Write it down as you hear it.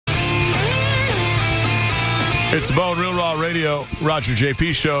It's the Bone Real Raw Radio, Roger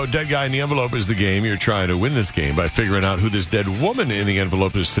JP Show. Dead Guy in the Envelope is the game. You're trying to win this game by figuring out who this dead woman in the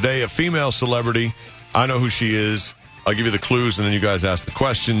envelope is today. A female celebrity. I know who she is. I'll give you the clues, and then you guys ask the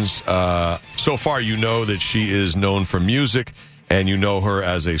questions. So far, you know that she is known for music, and you know her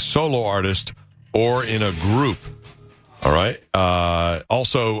as a solo artist or in a group. All right?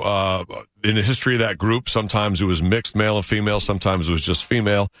 Also, in the history of that group, sometimes it was mixed, male and female. Sometimes it was just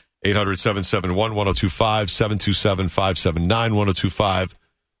female. 800-771-1025, 727-579-1025.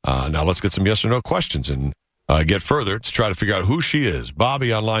 Now let's get some yes or no questions and get further to try to figure out who she is.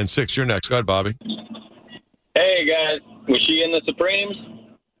 Bobby on line 6. You're next. Go ahead, Bobby. Hey, guys. Was she in the Supremes?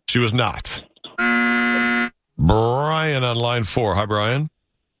 She was not. Brian on line 4. Hi, Brian.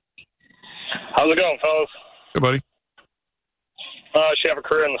 How's it going, fellas? Hey, buddy. She have a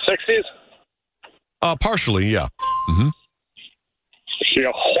career in the 60s? Partially, yeah. Mm-hmm. Is she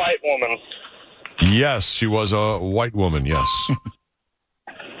a white woman? Yes, she was a white woman, yes.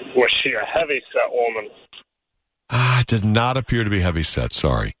 Was she a heavy-set woman? It did not appear to be heavy set,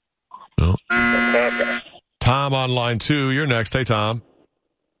 sorry. No. Okay. Tom on line 2. You're next. Hey, Tom.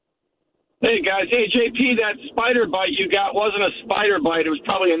 Hey, guys. Hey, JP, that spider bite you got wasn't a spider bite. It was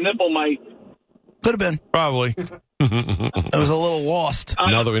probably a nipple mite. Could have been. Probably. It was a little lost.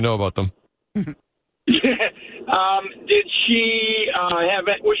 Now that we know about them. Did she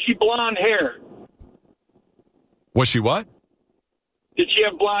was she blonde hair? Was she what? Did she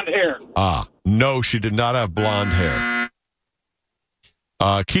have blonde hair? No, she did not have blonde hair.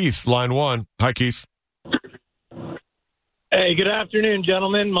 Keith, line 1. Hi, Keith. Hey, good afternoon,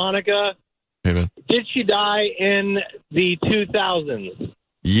 gentlemen. Monica. Hey, man. Did she die in the 2000s?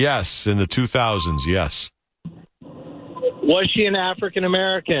 Yes, in the 2000s, yes. Was she an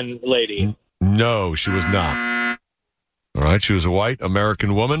African-American lady? No, she was not. All right, she was a white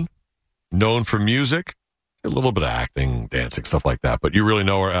American woman, known for music, a little bit of acting, dancing, stuff like that. But you really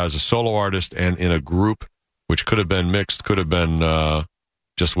know her as a solo artist and in a group, which could have been mixed, could have been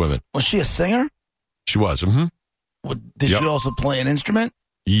just women. Was she a singer? She was. Mm-hmm. Did she also play an instrument?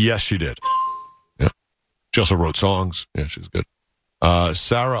 Yes, she did. Yeah. She also wrote songs. Yeah, she was good.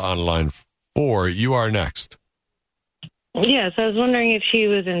 Sarah on line 4, you are next. Yes, I was wondering if she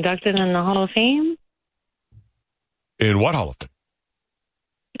was inducted in the Hall of Fame. In what Hall of Fame?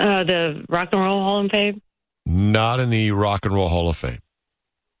 The Rock and Roll Hall of Fame. Not in the Rock and Roll Hall of Fame.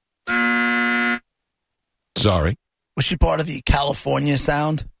 Sorry. Was she part of the California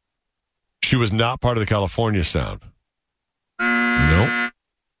Sound? She was not part of the California Sound. Nope.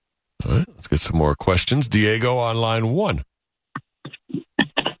 All right, let's get some more questions. Diego on line 1.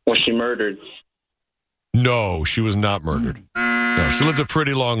 Was she murdered? No, she was not murdered. No, she lived a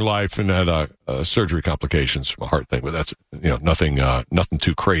pretty long life and had surgery complications from a heart thing, but that's nothing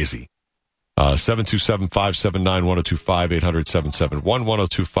too crazy. 727-579-1025,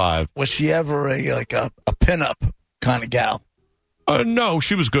 800-771-1025. Was she ever a pinup kind of gal? No,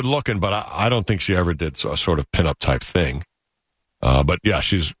 she was good looking, but I don't think she ever did a sort of pinup type thing. But yeah,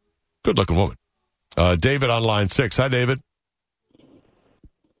 she's a good looking woman. David on line 6. Hi, David.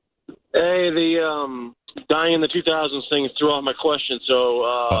 Hey, the dying in the 2000s thing threw off my question, so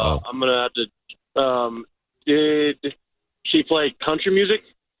I'm going to have to... did she play country music?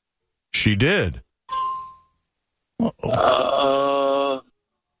 She did.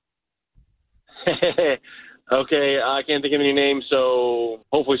 Okay, I can't think of any names, so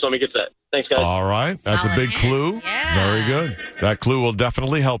hopefully somebody gets that. Thanks, guys. All right, that's a big clue. Yeah. Very good. That clue will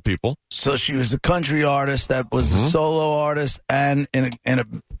definitely help people. So she was a country artist that was a solo artist and in a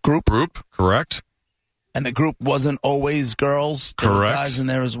group? Group, correct. And the group wasn't always girls? There were Correct. guys in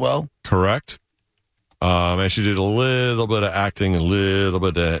there as well? Correct. And she did a little bit of acting, a little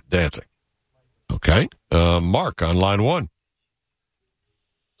bit of dancing. Okay. Mark on line 1.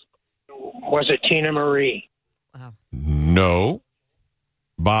 Was it Tina Marie? Wow. No.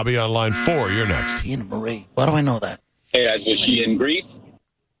 Bobby on line 4. You're next. Tina Marie. Why do I know that? Hey, was she in Greece?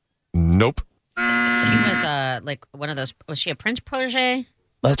 Nope. She was like one of those. Was she a Prince protege?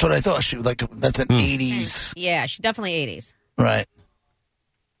 That's what I thought. She that's an 80s. Yeah, she definitely 80s. Right.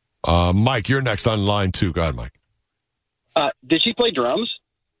 Mike, you're next on line 2. Go ahead, Mike. Did she play drums?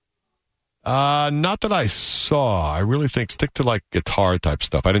 Not that I saw. I really think stick to like guitar type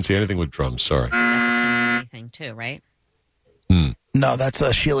stuff. I didn't see anything with drums. Sorry. That's a Tina Marie thing too, right? No, that's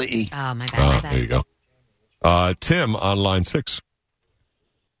Sheila E. Oh, my bad. There you go. Tim on line 6.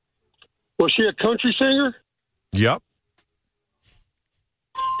 Was she a country singer? Yep.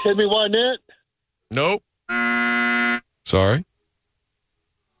 Tammy Wynette? Nope. Sorry.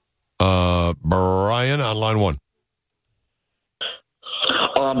 Brian on line 1.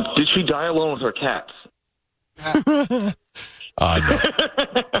 Did she die alone with her cats? No. Oh,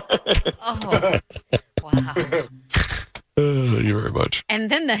 wow. Thank you very much. And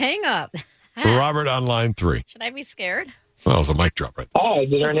then the hang-up. Robert on line 3. Should I be scared? Well, it was a mic drop right there. Oh,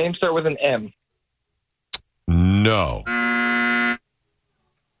 did her name start with an M? No.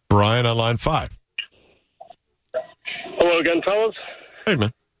 Brian on line 5. Hello again, fellas. Hey,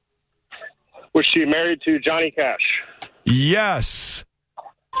 man. Was she married to Johnny Cash? Yes.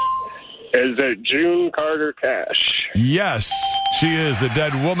 Is it June Carter Cash? Yes. She is the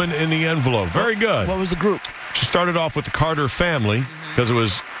dead woman in the envelope. Very good. What was the group? She started off with the Carter family because it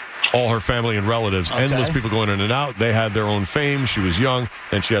was all her family and relatives. Okay. Endless people going in and out. They had their own fame. She was young.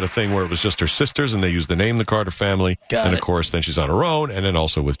 Then she had a thing where it was just her sisters, and they used the name the Carter family. Got and, it. of course, then she's on her own, and then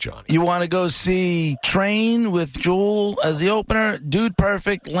also with Johnny. You want to go see Train with Jewel as the opener, Dude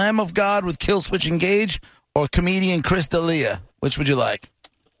Perfect, Lamb of God with Killswitch Engage, or comedian Chris D'Elia? Which would you like?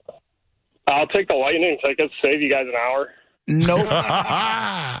 I'll take the Lightning tickets, save you guys an hour. Nope.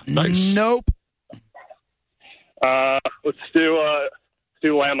 Nice. Nope. Let's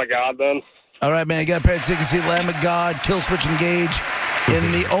do Lamb of God then. All right, man. You got a pair of tickets to see Lamb of God, Killswitch Engage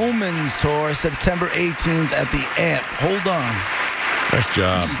in the Omens Tour, September 18th at the Amp. Hold on. Nice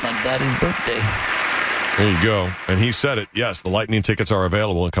job. This is my daddy's birthday. There you go. And he said it. Yes, the Lightning tickets are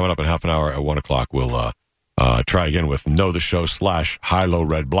available. And coming up in half an hour at 1 o'clock, we'll try again with Know the Show / High Low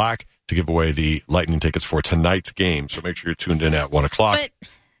Red Black to give away the Lightning tickets for tonight's game. So make sure you're tuned in at 1 o'clock. But,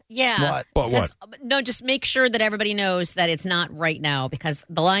 yeah. What? No, just make sure that everybody knows that it's not right now because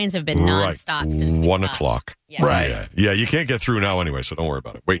the lines have been nonstop since 1 stopped. o'clock. Yeah. Right. Yeah, you can't get through now anyway, so don't worry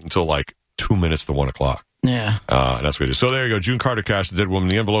about it. Wait until like 2 minutes to 1 o'clock. Yeah. And that's what it is. So there you go. June Carter Cash, the dead woman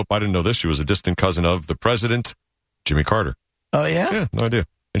in the envelope. I didn't know this. She was a distant cousin of the president, Jimmy Carter. Oh, yeah? Yeah, no idea.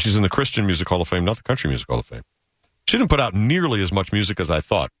 And she's in the Christian Music Hall of Fame, not the Country Music Hall of Fame. She didn't put out nearly as much music as I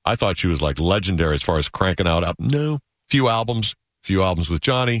thought. I thought she was like legendary as far as cranking out. No, few albums with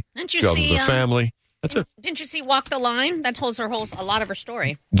Johnny. Didn't you few albums see with the family. That's it. Didn't you see Walk the Line? That tells a lot of her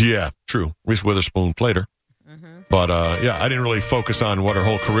story. Yeah, true. Reese Witherspoon played her. But, yeah, I didn't really focus on what her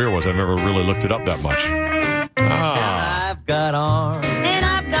whole career was. I never really looked it up that much. I've got arms. And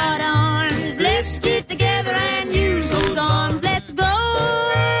I've got arms. Let's get together and use those arms. Let's go.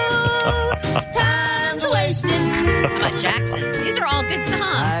 Time's wasting. How about Jackson? These are all good songs.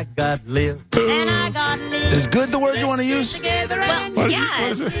 I got lips. And I got lips. Is good the word you want to use? Well,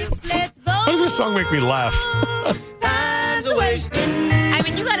 yes. How does this song make me laugh? Time's wasting. I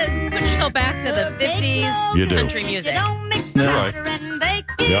mean, you got to put yourself back to the 50s You do. country music. You're right.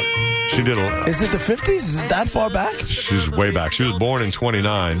 Yep. She did a Is it the 50s? Is it that far back? She's way back. She was born in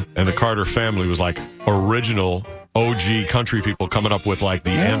 29, and the Carter family was like original OG country people coming up with like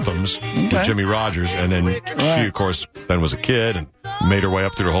the anthems with Jimmy Rogers. And then she, of course, then was a kid and made her way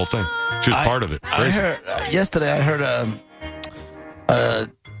up through the whole thing. She was part of it. Crazy. I heard, yesterday I heard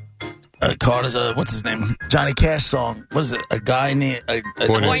Carter's, what's his name? Johnny Cash song. What is it? A guy named... A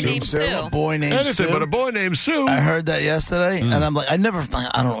Boy named Sue. A boy named Anything Sue. but a boy named Sue. I heard that yesterday, and I'm like, I don't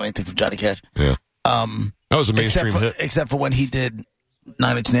know anything from Johnny Cash. Yeah. That was a mainstream hit. Except for when he did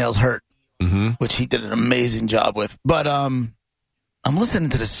Nine Inch Nails' Hurt, which he did an amazing job with. But I'm listening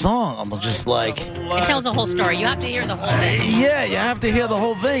to the song. I'm just like... It tells a whole story. You have to hear the whole thing. Yeah, you have to hear the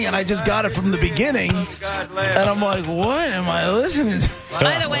whole thing, and I just got it from the beginning, and I'm like, what am I listening to?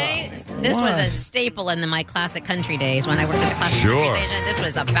 By the way, this was a staple in my classic country days when I worked at the classic country station. This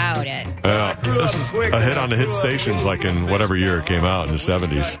was about it. Yeah, this is a hit on the hit stations like in whatever year it came out in the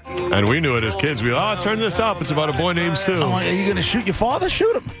 70s. And we knew it as kids. We turn this up. It's about a boy named Sue. I'm like, are you going to shoot your father?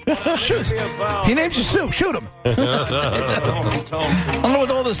 Shoot him. Shoot. He names you Sue. Shoot him. I don't know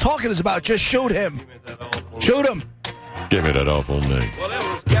what all this talking is about. Just shoot him. Shoot him. Give me that awful name.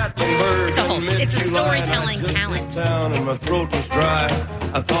 It's a storytelling talent.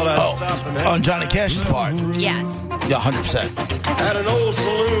 On Johnny Cash's part. Yes. Yeah, 100%. At an old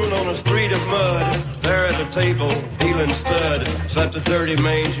saloon on a street of mud, there at a table, dealing stud, sat a dirty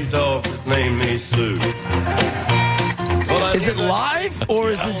mangy dog that named me Sue. Is it live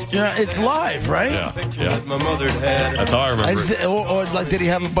or is it? It's live, right? Yeah. My mother had. That's how I remember it. Or like, did he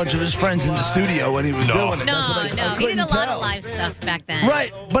have a bunch of his friends in the studio when he was doing it? No. He did a lot of live stuff back then.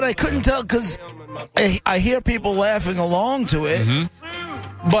 Right, but I couldn't tell because I hear people laughing along to it,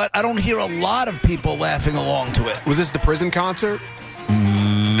 but I don't hear a lot of people laughing along to it. Was this the prison concert?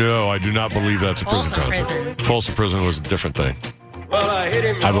 No, I do not believe that's a prison Folsom concert. Prison. Folsom Prison was a different thing. Well, I hit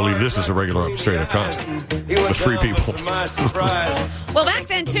him. I believe this is a regular straight-up concert with free people. Well, back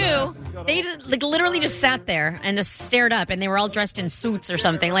then, too, they literally just sat there and just stared up, and they were all dressed in suits or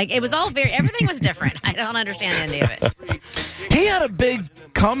something. Like, it was all everything was different. I don't understand any of it. He had a big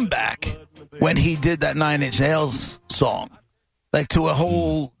comeback when he did that 9 Inch Nails song, like to a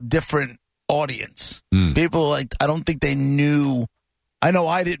whole different audience. People like, I don't think they knew. I know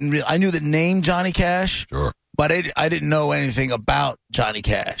I didn't really. I knew the name Johnny Cash, Sure. but I didn't know anything about Johnny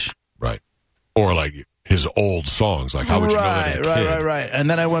Cash. Right. Or like his old songs. Like, how would you know that as a kid? Right. And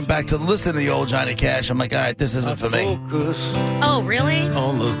then I went back to listen to the old Johnny Cash. I'm like, all right, this isn't for me. Oh, really?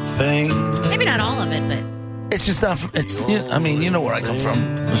 Maybe not all of it, but It's just not. It's. I mean, you know where I come from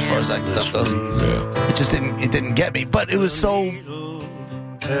as far as that stuff goes. Yeah. It just didn't. It didn't get me. But it was so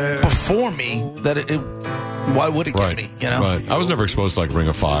before me that it why would it get me? You know. Right. I was never exposed to like Ring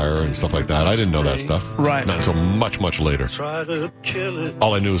of Fire and stuff like that. I didn't know that stuff. Right. Not until much, much later.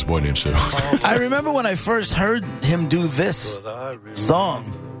 All I knew was Boy Named Sue. I remember when I first heard him do this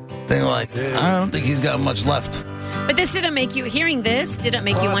song. They were like, I don't think he's got much left. But this didn't make you, hearing this, didn't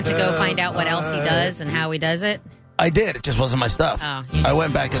make you want to go find out what else he does and how he does it? I did. It just wasn't my stuff. Oh. I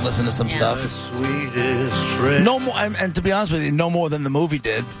went back and listened to some stuff. No more, and to be honest with you, no more than the movie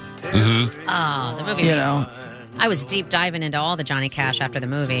did. Mm-hmm. Oh, the movie. You know. I was deep diving into all the Johnny Cash after the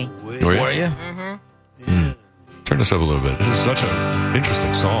movie. Were you? Were you? Mm-hmm. Turn this up a little bit. This is such an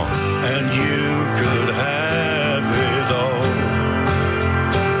interesting song. And you could have it all.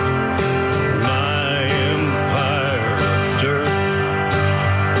 My empire of dirt.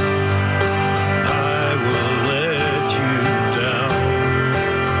 I will let you down.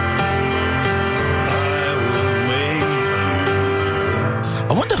 I will make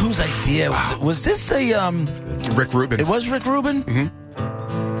you. I wonder whose idea was this? Rick Rubin. It was Rick Rubin. Mm-hmm.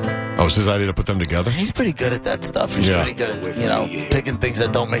 Oh, it's his idea to put them together? He's pretty good at that stuff. He's pretty good at, picking things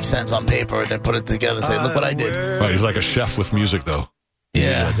that don't make sense on paper and then put it together and say, look what I did. Right, he's like a chef with music, though.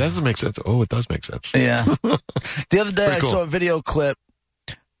 Yeah. That doesn't make sense. Oh, it does make sense. Yeah. The other day, Pretty cool. I saw a video clip.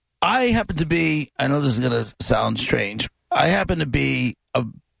 I happen to be, I know this is going to sound strange, I happen to be a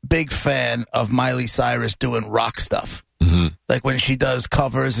big fan of Miley Cyrus doing rock stuff. Mm-hmm. Like when she does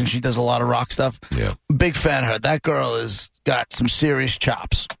covers and she does a lot of rock stuff. Yeah. Big fan of her. That girl has got some serious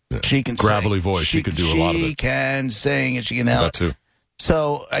chops. Yeah. She can Gravelly sing. voice. She could do a lot of it. She can sing and she can help. That too.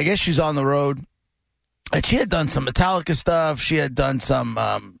 So I guess she's on the road. And she had done some Metallica stuff. She had done some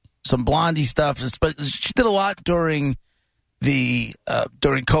Blondie stuff. But she did a lot during during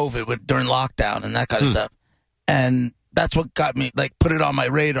COVID, during lockdown and that kind of stuff. And that's what got me, like, put it on my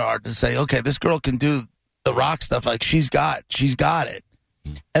radar to say, okay, this girl can do the rock stuff. Like, she's got it.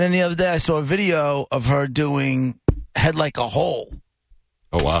 And then the other day I saw a video of her doing Head Like a Hole.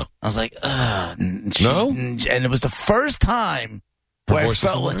 Oh, wow. I was like, no? And it was the first time where it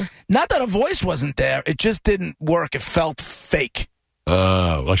felt like, not that her voice wasn't there, it just didn't work. It felt fake.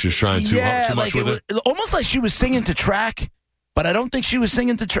 Like she was trying too much with it? Almost like she was singing to track, but I don't think she was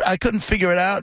singing to track. I couldn't figure it out.